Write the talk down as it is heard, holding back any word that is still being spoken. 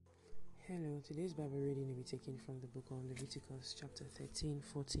Hello, today's Bible reading will be taken from the book of Leviticus chapter 13,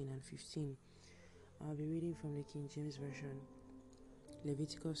 14 and 15. I'll be reading from the King James Version.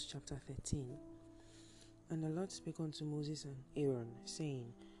 Leviticus chapter 13. And the Lord spake unto Moses and Aaron,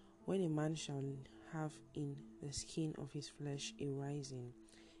 saying, When a man shall have in the skin of his flesh a rising,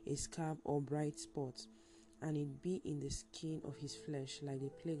 a scab or bright spot, and it be in the skin of his flesh like the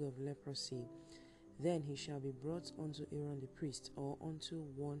plague of leprosy, then he shall be brought unto Aaron the priest, or unto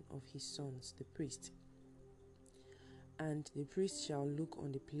one of his sons the priest. And the priest shall look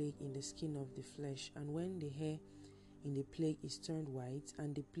on the plague in the skin of the flesh, and when the hair in the plague is turned white,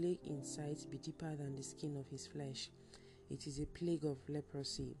 and the plague in sight be deeper than the skin of his flesh, it is a plague of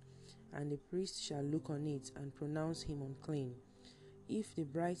leprosy. And the priest shall look on it, and pronounce him unclean. If the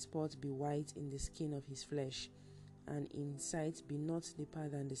bright spot be white in the skin of his flesh, and in sight be not deeper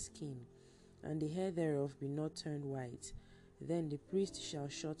than the skin, and the hair thereof be not turned white, then the priest shall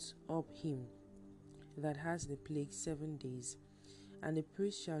shut up him that has the plague 7 days. And the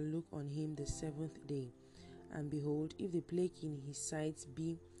priest shall look on him the 7th day. And behold, if the plague in his sight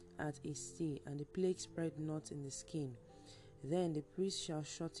be at a stay, and the plague spread not in the skin, then the priest shall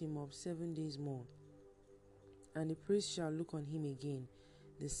shut him up 7 days more. And the priest shall look on him again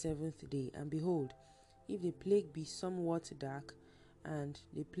the 7th day. And behold, if the plague be somewhat dark, and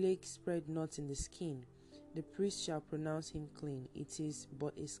the plague spread not in the skin, the priest shall pronounce him clean. It is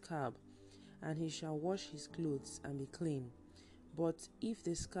but a scab, and he shall wash his clothes and be clean. But if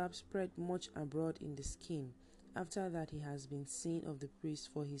the scab spread much abroad in the skin, after that he has been seen of the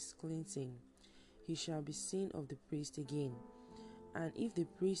priest for his cleansing, he shall be seen of the priest again. And if the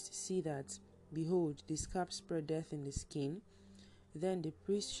priest see that, behold, the scab spreadeth in the skin, then the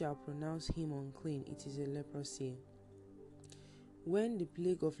priest shall pronounce him unclean. It is a leprosy. When the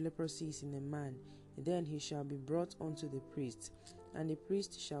plague of leprosy is in a man, then he shall be brought unto the priest, and the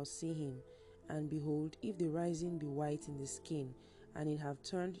priest shall see him. And behold, if the rising be white in the skin, and it have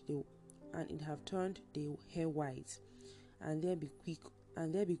turned the hair white, and there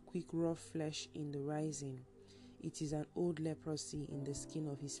be quick raw flesh in the rising, it is an old leprosy in the skin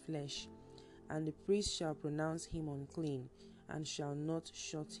of his flesh. And the priest shall pronounce him unclean, and shall not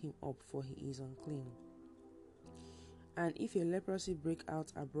shut him up, for he is unclean. And if a leprosy break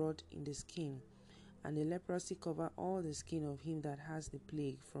out abroad in the skin, and the leprosy cover all the skin of him that has the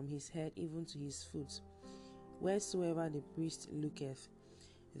plague, from his head even to his foot, wheresoever the priest looketh,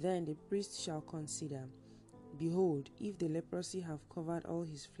 then the priest shall consider, behold, if the leprosy have covered all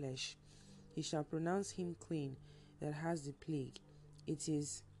his flesh, he shall pronounce him clean that has the plague. It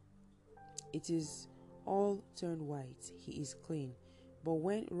is all turned white, he is clean. But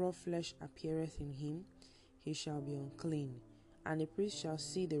when raw flesh appeareth in him, he shall be unclean. And the priest shall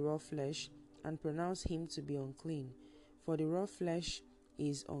see the raw flesh, and pronounce him to be unclean. For the raw flesh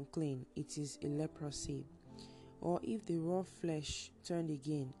is unclean, it is a leprosy. Or if the raw flesh turn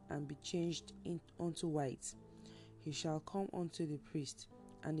again, and be changed unto white, he shall come unto the priest,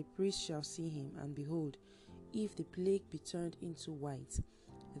 and the priest shall see him, and behold, if the plague be turned into white,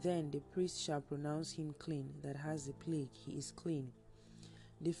 then the priest shall pronounce him clean that has the plague, he is clean.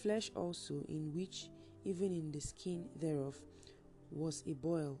 The flesh also, in which even in the skin thereof was a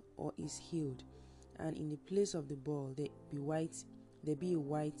boil, or is healed, and in the place of the boil there be a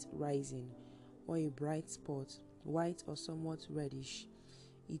white rising, or a bright spot, white or somewhat reddish,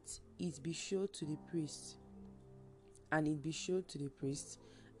 it be showed to the priest, and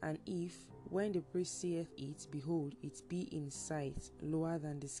and if, when the priest seeth it, behold, it be in sight lower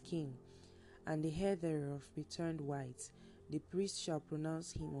than the skin, and the hair thereof be turned white, the priest shall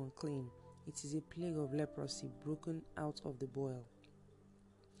pronounce him unclean. It is a plague of leprosy broken out of the boil.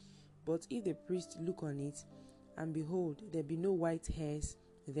 But if the priest look on it, and behold, there be no white hairs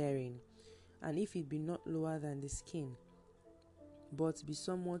therein, and if it be not lower than the skin, but be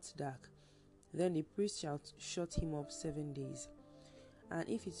somewhat dark, then the priest shall shut him up 7 days. And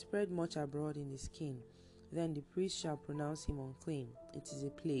if it spread much abroad in the skin, then the priest shall pronounce him unclean. It is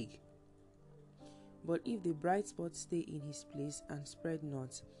a plague. But if the bright spot stay in his place, and spread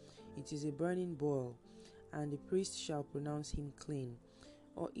not, it is a burning boil, and the priest shall pronounce him clean.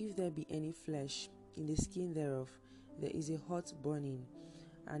 Or if there be any flesh in the skin thereof, there is a hot burning,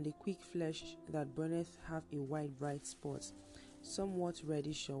 and the quick flesh that burneth have a white bright spot, somewhat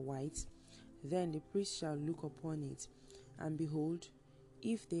reddish or white, then the priest shall look upon it, and behold,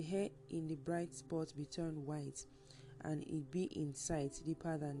 if the hair in the bright spot be turned white, and it be in sight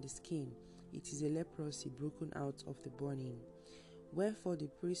deeper than the skin, it is a leprosy broken out of the burning. Wherefore the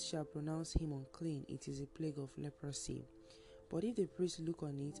priest shall pronounce him unclean. It is a plague of leprosy. But if the priest look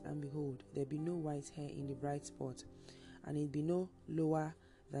on it, and behold, there be no white hair in the bright spot, and it be no lower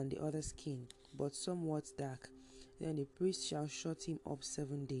than the other skin, but somewhat dark. Then the priest shall shut him up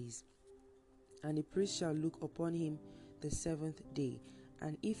 7 days. And the priest shall look upon him the 7th day,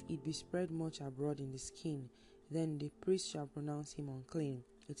 and if it be spread much abroad in the skin, then the priest shall pronounce him unclean.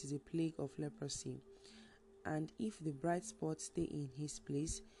 It is a plague of leprosy. And if the bright spot stay in his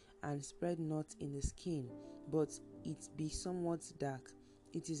place, and spread not in the skin, but it be somewhat dark,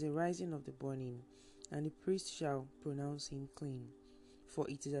 it is a rising of the burning, and the priest shall pronounce him clean, for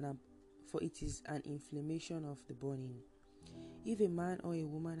it is an inflammation of the burning. If a man or a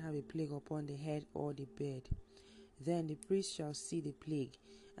woman have a plague upon the head or the beard, then the priest shall see the plague,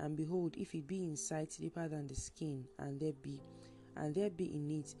 and behold, if it be in sight deeper than the skin, and there be in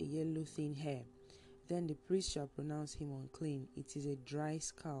it a yellow thin hair, then the priest shall pronounce him unclean. It is a dry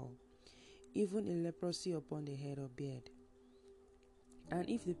skull, even a leprosy upon the head or beard. And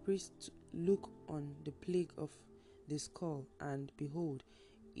if the priest look on the plague of the skull, and behold,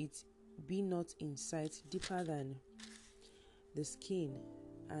 it be not in sight deeper than the skin,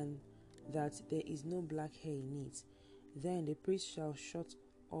 and that there is no black hair in it, then the priest shall shut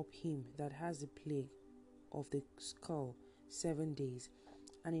up him that has the plague of the skull 7 days.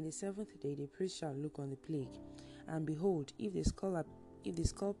 And in the 7th day the priest shall look on the plague, and behold, if the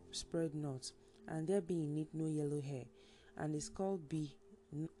skull spread not, and there be in it no yellow hair, and the skull be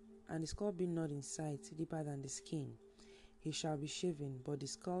not in sight deeper than the skin, he shall be shaven, but the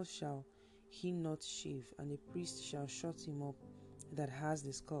skull shall he not shave, and the priest shall shut him up that has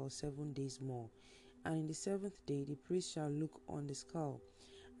the skull 7 days more. And in the 7th day the priest shall look on the skull,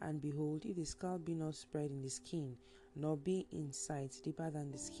 and behold, if the skull be not spread in the skin, nor be in sight deeper than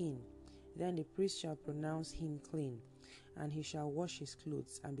the skin, then the priest shall pronounce him clean, and he shall wash his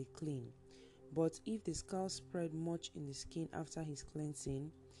clothes and be clean. But if the skull spread much in the skin after his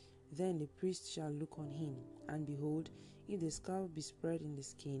cleansing, then the priest shall look on him, and behold, if the skull be spread in the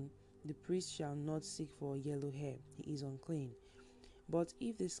skin, the priest shall not seek for yellow hair, he is unclean. But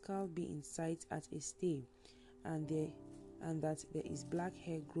if the skull be in sight at a stay, and that there is black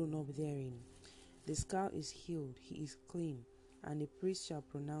hair grown up therein, the skull is healed, he is clean, and the priest shall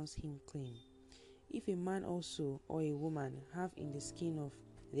pronounce him clean. If a man also or a woman have in the skin of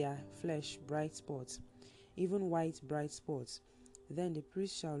their flesh bright spots, even white bright spots, then the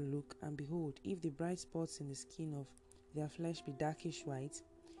priest shall look, and behold, if the bright spots in the skin of their flesh be darkish white,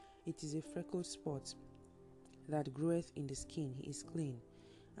 it is a freckled spot that groweth in the skin, he is clean.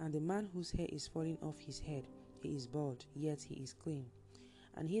 And the man whose hair is falling off his head, he is bald, yet he is clean.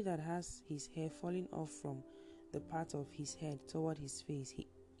 And he that has his hair falling off from the part of his head toward his face,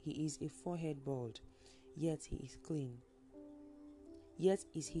 he is a forehead bald, yet he is clean. Yet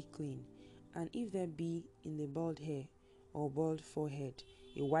is he clean. And if there be in the bald hair or bald forehead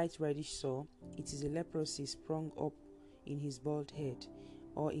a white reddish sore, it is a leprosy sprung up in his bald head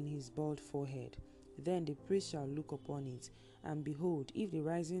or in his bald forehead. Then the priest shall look upon it, and behold, if the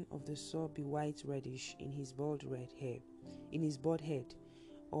rising of the sore be white reddish in his bald head,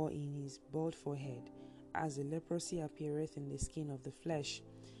 or in his bald forehead, as the leprosy appeareth in the skin of the flesh,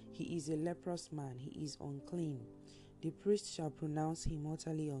 he is a leprous man, he is unclean. The priest shall pronounce him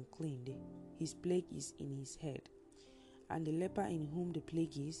utterly unclean. His plague is in his head. And the leper in whom the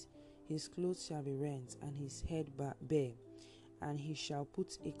plague is, his clothes shall be rent, and his head bare, and he shall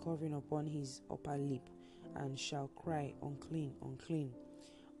put a covering upon his upper lip, and shall cry, Unclean, unclean.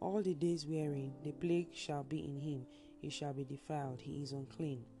 All the days wherein the plague shall be in him, he shall be defiled, he is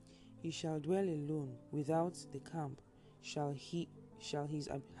unclean. He shall dwell alone, without the camp shall his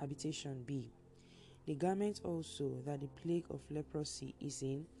habitation be. The garment also that the plague of leprosy is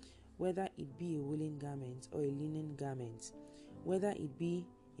in, whether it be a woolen garment or a linen garment, whether it be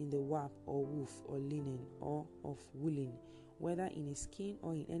in the warp or woof or linen or of woolen, whether in a skin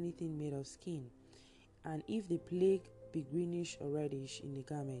or in anything made of skin. And if the plague be greenish or reddish in the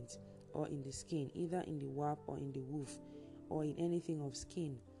garment or in the skin, either in the warp or in the woof or in anything of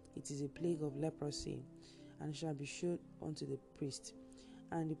skin, it is a plague of leprosy, and shall be showed unto the priest.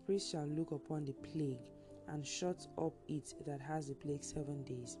 And the priest shall look upon the plague, and shut up it that has the plague 7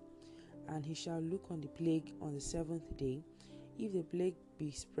 days. And he shall look on the plague on the 7th day. If the plague be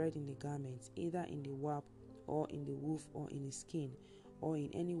spread in the garment, either in the warp or in the woof or in the skin, or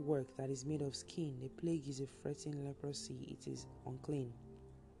in any work that is made of skin, the plague is a fretting leprosy, it is unclean.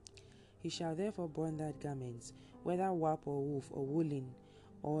 He shall therefore burn that garment, whether warp or woof or woolen,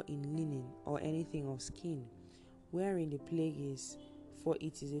 or in linen, or anything of skin, wherein the plague is, for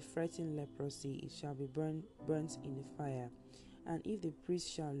it is a fretting leprosy, it shall be burnt in the fire. And if the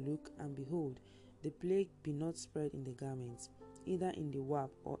priest shall look, and behold, the plague be not spread in the garment, either in the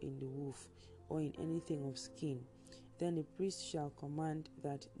warp or in the woof, or in anything of skin, Then the priest shall command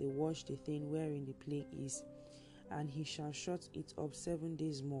that they wash the thing wherein the plague is, and he shall shut it up 7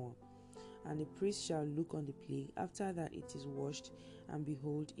 days more. And the priest shall look on the plague after that it is washed, and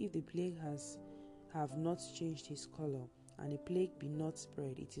behold, if the plague have not changed his color, and the plague be not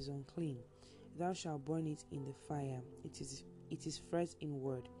spread, it is unclean. Thou shalt burn it in the fire. It is fresh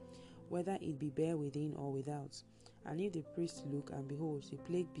inward, whether it be bare within or without. And if the priest look, and behold, the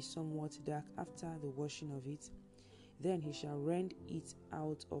plague be somewhat dark after the washing of it, then he shall rend it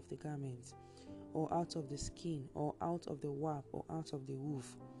out of the garment, or out of the skin, or out of the warp, or out of the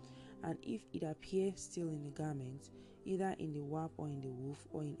woof. And if it appear still in the garment, either in the warp or in the woof,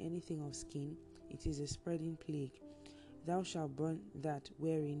 or in anything of skin, it is a spreading plague. Thou shalt burn that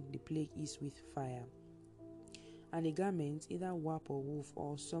wherein the plague is with fire. And the garment, either warp or woof,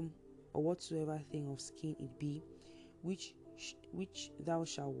 or whatsoever thing of skin it be, which thou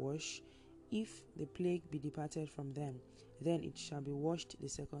shalt wash, if the plague be departed from them, then it shall be washed the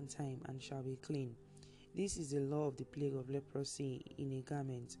second time, and shall be clean. This is the law of the plague of leprosy in a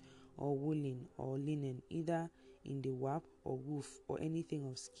garment, or woolen, or linen, either in the warp or woof, or anything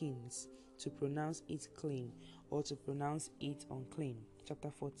of skins, to pronounce it clean, or to pronounce it unclean.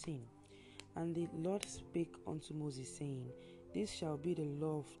 Chapter 14. And the Lord spake unto Moses, saying, This shall be the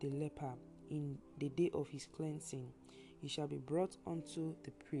law of the leper in the day of his cleansing. He shall be brought unto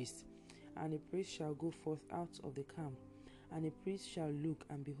the priest, and the priest shall go forth out of the camp. And the priest shall look,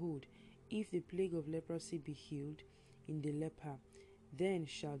 and behold, if the plague of leprosy be healed in the leper, then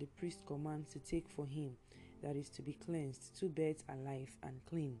shall the priest command to take for him that is to be cleansed 2 beds alive and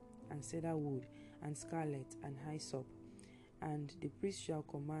clean, and cedar wood, and scarlet, and hyssop. And the priest shall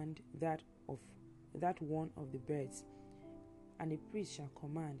command that one of the beds, and the priest shall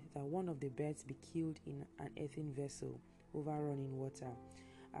command that one of the beds be killed in an earthen vessel over running water.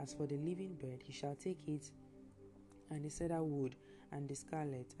 As for the living bed, he shall take it, and the cedar wood, and the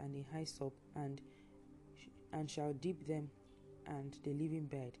scarlet, and the hyssop, and shall dip them and the living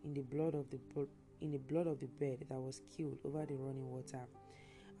bed in the blood of the bed that was killed over the running water.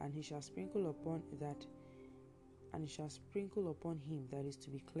 And he shall sprinkle upon him that is to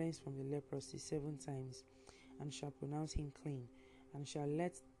be cleansed from the leprosy 7 times, and shall pronounce him clean, and shall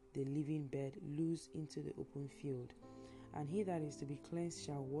let the living bed loose into the open field. And he that is to be cleansed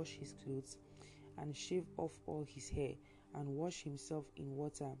shall wash his clothes, and shave off all his hair, and wash himself in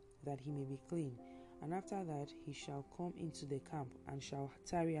water, that he may be clean. And after that he shall come into the camp, and shall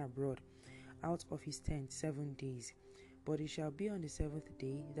tarry abroad out of his tent 7 days. But it shall be on the 7th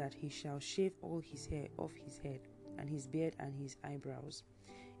day that he shall shave all his hair off his head, and his beard, and his eyebrows,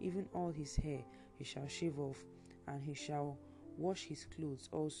 even all his hair he shall shave off. And he shall wash his clothes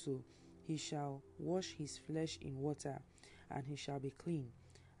also. He shall wash his flesh in water, and he shall be clean.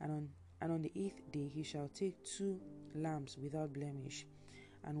 And on the 8th day he shall take 2 lambs without blemish,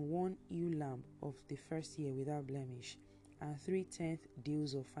 and 1 ewe lamb of the first year without blemish, and 3/10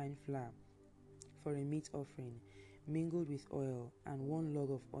 deals of fine flour for a meat offering, mingled with oil, and 1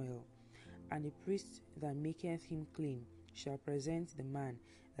 log of oil. And the priest that maketh him clean shall present the man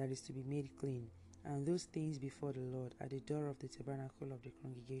that is to be made clean, and those things before the Lord at the door of the tabernacle of the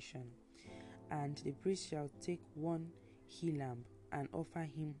congregation. And the priest shall take 1 he lamb, and offer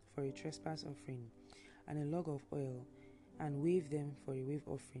him for a trespass offering, and a log of oil, and wave them for a wave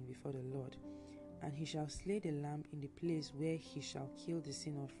offering before the Lord. And he shall slay the lamb in the place where he shall kill the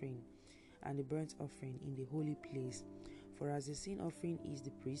sin offering and the burnt offering in the holy place. For as the sin offering is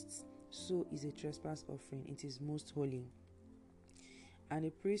the priest's, so is a trespass offering, it is most holy. And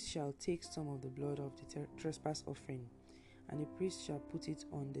the priest shall take some of the blood of the trespass offering, and the priest shall put it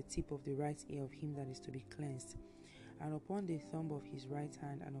on the tip of the right ear of him that is to be cleansed, and upon the thumb of his right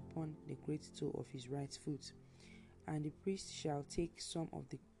hand, and upon the great toe of his right foot. And the priest shall take some of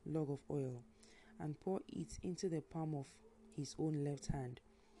the log of oil, and pour it into the palm of his own left hand.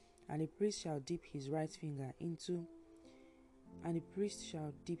 And the priest shall dip his right finger in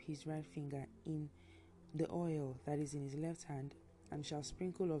the oil that is in his left hand, and shall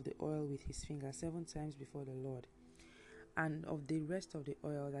sprinkle of the oil with his finger 7 times before the Lord. And of the rest of the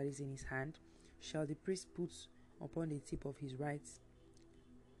oil that is in his hand shall the priest put upon the tip of the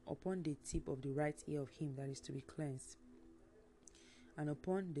right ear of him that is to be cleansed, and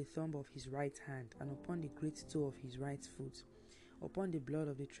upon the thumb of his right hand, and upon the great toe of his right foot, upon the blood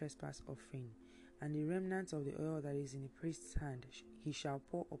of the trespass offering. And the remnant of the oil that is in the priest's hand he shall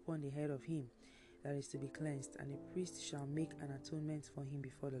pour upon the head of him that is to be cleansed, and the priest shall make an atonement for him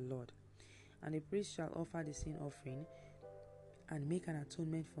before the Lord. And the priest shall offer the sin offering, and make an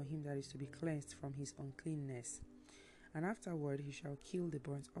atonement for him that is to be cleansed from his uncleanness. And afterward he shall kill the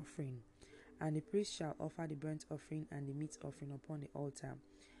burnt offering, And the priest shall offer the burnt offering and the meat offering upon the altar,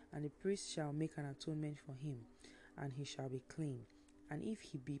 and the priest shall make an atonement for him, and he shall be clean. And if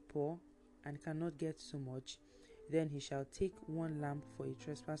he be poor and cannot get so much, then he shall take one lamb for a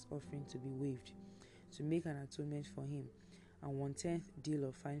trespass offering to be waved, to make an atonement for him, and 1/10 deal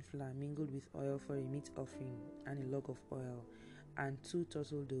of fine flour mingled with oil for a meat offering, and a log of oil, and 2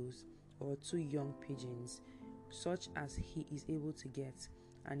 turtle doves, or 2 young pigeons, such as he is able to get.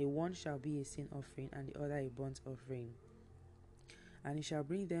 And the one shall be a sin offering, and the other a burnt offering. And he shall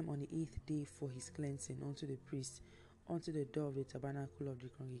bring them on the 8th day for his cleansing unto the priest, unto the door of the tabernacle of the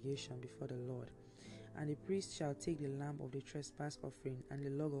congregation before the Lord. And the priest shall take the lamb of the trespass offering and the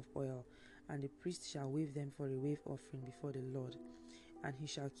log of oil, and the priest shall wave them for a wave offering before the Lord. And he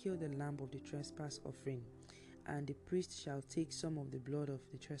shall kill the lamb of the trespass offering, and the priest shall take some of the blood of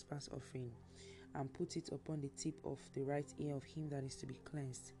the trespass offering, and put it upon the tip of the right ear of him that is to be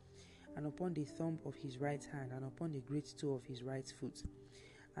cleansed, and upon the thumb of his right hand, and upon the great toe of his right foot.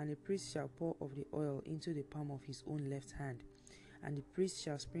 And the priest shall pour of the oil into the palm of his own left hand, and the priest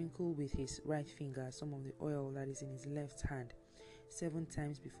shall sprinkle with his right finger some of the oil that is in his left hand 7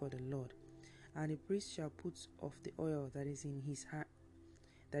 times before the Lord. And the priest shall put of the oil that is in his hand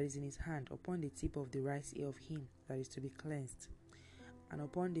upon the tip of the right ear of him that is to be cleansed, and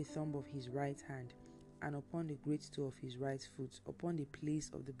upon the thumb of his right hand, and upon the great toe of his right foot, upon the place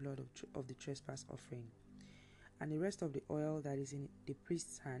of the blood of the trespass offering. And the rest of the oil that is in the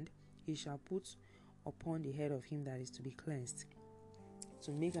priest's hand he shall put upon the head of him that is to be cleansed,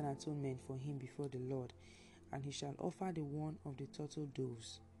 to make an atonement for him before the Lord. And he shall offer the one of the turtle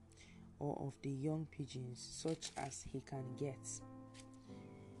doves, or of the young pigeons, such as he can get,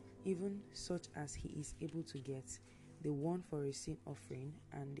 even such as he is able to get, the one for a sin offering,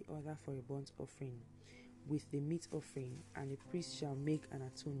 and the other for a burnt offering, with the meat offering. And the priest shall make an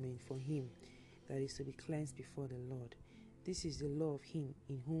atonement for him that is to be cleansed before the Lord. This is the law of him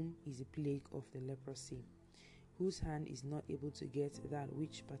in whom is the plague of the leprosy, whose hand is not able to get that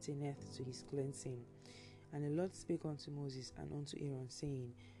which pertaineth to his cleansing. And the Lord spake unto Moses and unto Aaron,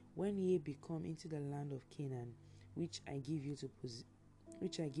 saying, When ye be come into the land of Canaan, which I give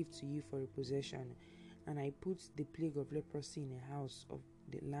to you for a possession, and I put the plague of leprosy in the house of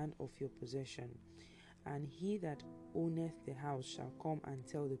the land of your possession, and he that owneth the house shall come and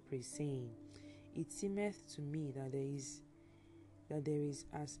tell the priest, saying, It seemeth to me that there is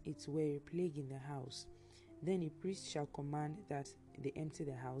as it were a plague in the house. Then the priest shall command that they empty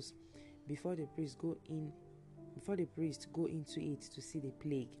the house before the priest go into it to see the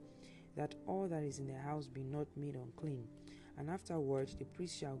plague, that all that is in the house be not made unclean. And afterward the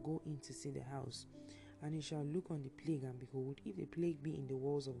priest shall go in to see the house, and he shall look on the plague, and behold, if the plague be in the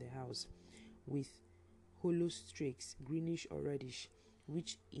walls of the house, with hollow streaks, greenish or reddish,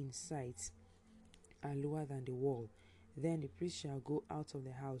 which in sight are lower than the wall, then the priest shall go out of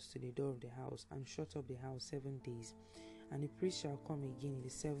the house to the door of the house, and shut up the house 7 days. And the priest shall come again in the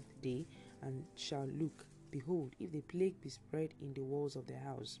 7th day, and shall look. Behold, if the plague be spread in the walls of the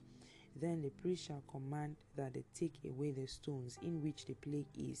house, then the priest shall command that they take away the stones in which the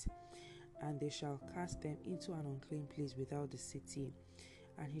plague is, and they shall cast them into an unclean place without the city.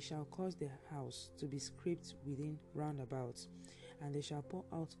 And he shall cause the house to be scraped within round about, and they shall pour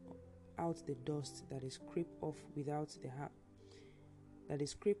out the dust that is scraped off without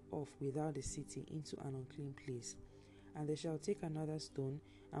the city into an unclean place. And they shall take another stone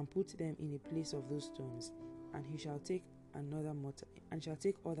and put them in the place of those stones, and he shall take other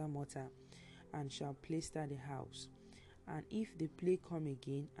mortar, and shall plaister the house. And if the plague come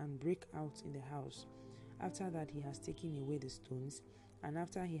again and break out in the house, after that he has taken away the stones, and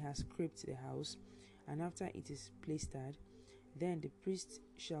after he has scraped the house, and after it is plaistered, then the priest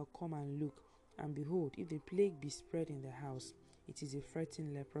shall come and look, and behold, if the plague be spread in the house, it is a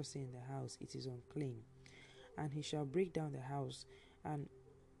fretting leprosy in the house, it is unclean. And he shall break down the house, and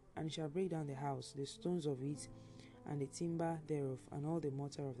the stones of it, and the timber thereof, and all the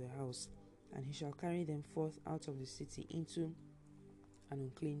mortar of the house, and he shall carry them forth out of the city into an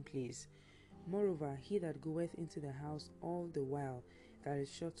unclean place. Moreover, he that goeth into the house all the while that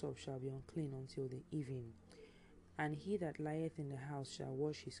is shut up shall be unclean until the evening. And he that lieth in the house shall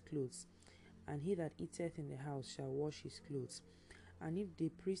wash his clothes, and he that eateth in the house shall wash his clothes. And if the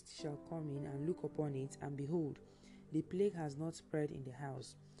priest shall come in and look upon it, and behold, the plague has not spread in the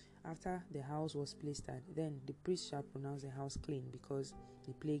house, after the house was plaistered, then the priest shall pronounce the house clean, because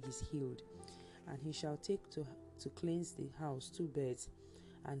the plague is healed. And he shall take to cleanse the house 2 beds,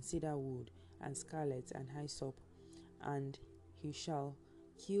 and cedar wood, and scarlet, and hyssop, and he shall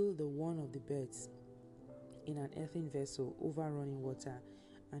kill the one of the beds in an earthen vessel over running water,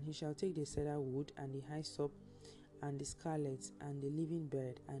 And he shall take the cedar wood, and the hyssop, and the scarlet, and the living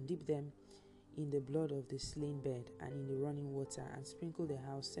bird, and dip them in the blood of the slain bird, and in the running water, and sprinkle the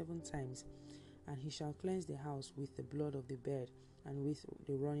house 7 times. And he shall cleanse the house with the blood of the bird, and with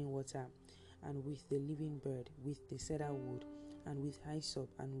the running water, and with the living bird, with the cedar wood, and with hyssop,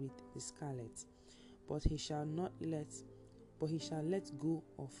 and with the scarlet. But he shall let go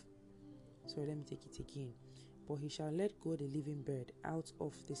of sorry let me take it again. But he shall let go the living bird out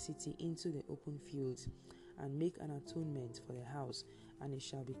of the city into the open fields, and make an atonement for the house, and it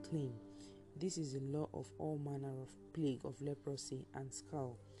shall be clean. This is the law of all manner of plague of leprosy and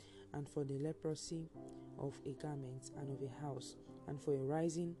scale, and for the leprosy of a garment, and of a house, and for a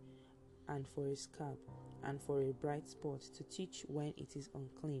rising, and for a scab, and for a bright spot, to teach when it is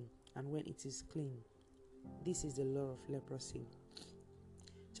unclean, and when it is clean. This is the law of leprosy.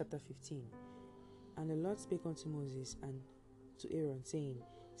 Chapter 15. And the Lord spake unto Moses and to Aaron, saying,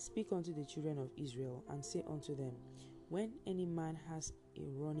 Speak unto the children of Israel, and say unto them, When any man has a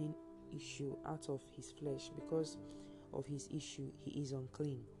running issue out of his flesh, because of his issue he is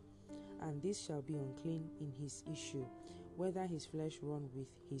unclean. And this shall be unclean in his issue, whether his flesh run with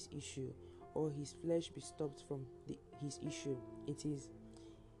his issue, or his flesh be stopped from his issue. It is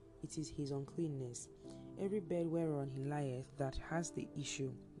his uncleanness. Every bed whereon he lieth that has the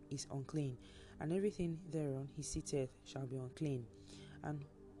issue is unclean, and everything thereon he sitteth shall be unclean. And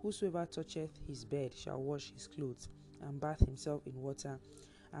whosoever toucheth his bed shall wash his clothes, and bath himself in water,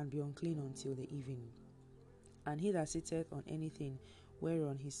 and be unclean until the evening. And he that sitteth on anything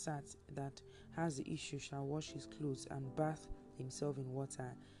whereon he sat that has the issue shall wash his clothes, and bath himself in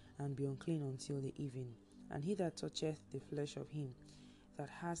water, and be unclean until the evening. And he that toucheth the flesh of him that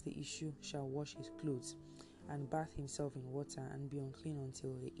has the issue shall wash his clothes, and bath himself in water, and be unclean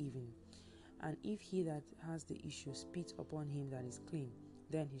until the evening. And if he that has the issue spit upon him that is clean,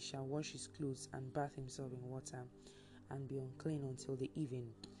 then he shall wash his clothes, and bath himself in water, and be unclean until the evening.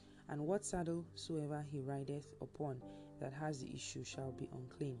 And what saddle soever he rideth upon that has the issue shall be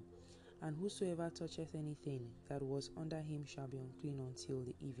unclean. And whosoever toucheth anything that was under him shall be unclean until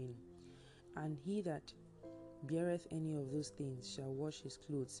the evening. And he that beareth any of those things shall wash his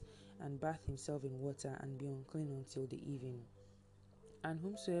clothes, and bath himself in water, and be unclean until the evening. And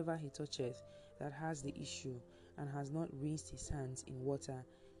whomsoever he toucheth that has the issue, and has not rinsed his hands in water,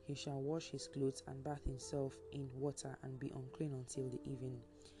 he shall wash his clothes, and bath himself in water, and be unclean until the evening.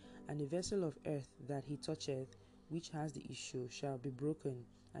 And the vessel of earth that he toucheth, which has the issue, shall be broken,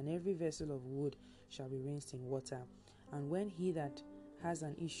 and every vessel of wood shall be rinsed in water. And when he that has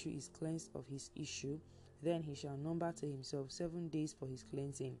an issue is cleansed of his issue, then he shall number to himself 7 days for his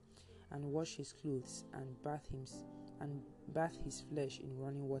cleansing, and wash his clothes, and bath his flesh in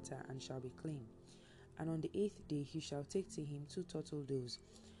running water, and shall be clean. And on the 8th day he shall take to him 2 turtle doves,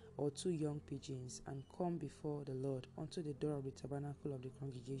 or 2 young pigeons, and come before the Lord unto the door of the tabernacle of the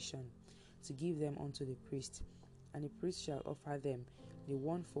congregation, to give them unto the priest. And the priest shall offer them, the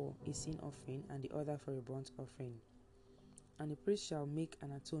one for a sin offering, and the other for a burnt offering. And the priest shall make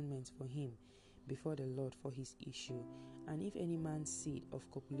an atonement for him before the Lord for his issue. And if any man's seed of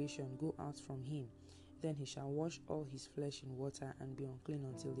copulation go out from him, then he shall wash all his flesh in water, and be unclean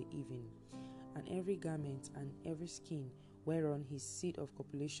until the evening. And every garment and every skin whereon his seed of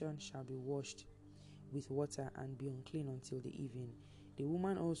copulation shall be washed with water, and be unclean until the evening. The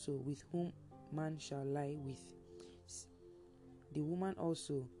woman also with whom man shall lie with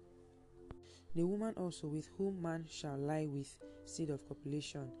with whom man shall lie with seed of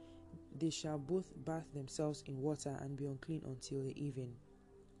copulation, they shall both bath themselves in water, and be unclean until the evening.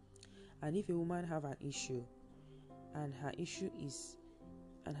 And if a woman have an issue, and her issue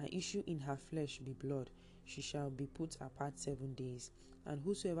in her flesh be blood, she shall be put apart 7 days, and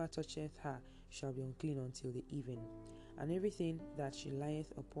whosoever toucheth her shall be unclean until the evening. And everything that she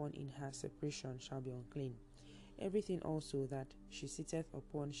lieth upon in her separation shall be unclean. Everything also that she sitteth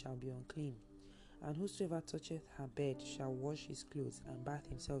upon shall be unclean. And whosoever toucheth her bed shall wash his clothes, and bath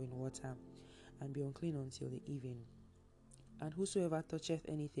himself in water, and be unclean until the evening. And whosoever toucheth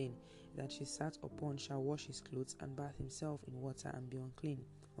anything that she sat upon shall wash his clothes, and bath himself in water, and be unclean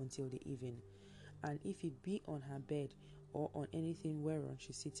until the evening. And if it be on her bed, or on anything whereon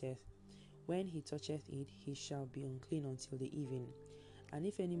she sitteth, when he toucheth it, he shall be unclean until the evening. And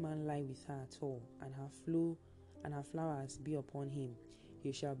if any man lie with her at all, and her flowers be upon him,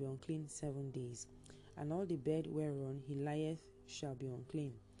 he shall be unclean 7 days. And all the bed whereon he lieth shall be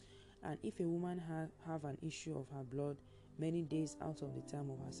unclean. And if a woman have an issue of her blood many days out of the time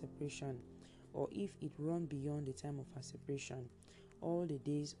of her separation, or if it run beyond the time of her separation, all the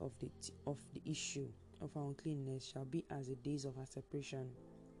days of the issue of her uncleanness shall be as the days of her separation.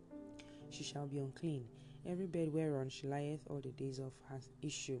 she shall be unclean. Every bed whereon she lieth all the days of her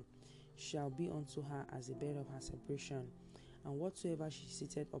issue shall be unto her as a bed of her separation, and whatsoever she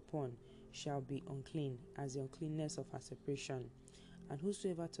sitteth upon shall be unclean, as the uncleanness of her separation. And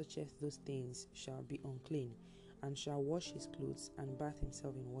whosoever toucheth those things shall be unclean, and shall wash his clothes, and bath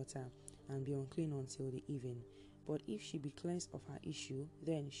himself in water, and be unclean until the even. But if she be cleansed of her issue,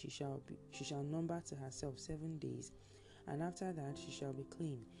 then she shall number to herself 7 days, and after that she shall be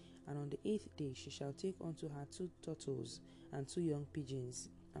clean. And on the 8th day she shall take unto her 2 turtles and 2 young pigeons,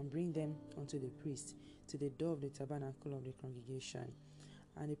 and bring them unto the priest to the door of the tabernacle of the congregation.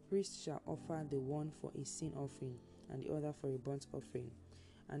 And the priest shall offer the one for a sin offering, and the other for a burnt offering.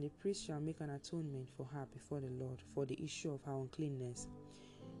 And the priest shall make an atonement for her before the Lord for the issue of her uncleanness.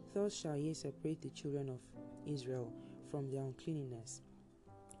 Thus shall ye separate the children of Israel from their uncleanness,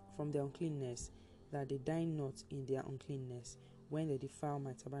 that they die not in their uncleanness, when they defile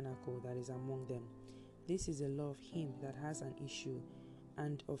my tabernacle that is among them. This is the law of him that has an issue,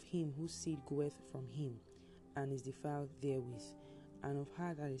 and of him whose seed goeth from him, and is defiled therewith, and of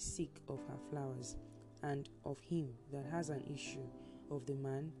her that is sick of her flowers, and of him that has an issue, of the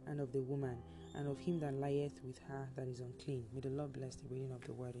man and of the woman, and of him that lieth with her that is unclean. May the Lord bless the reading of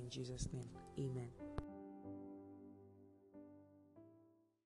the word in Jesus' name. Amen.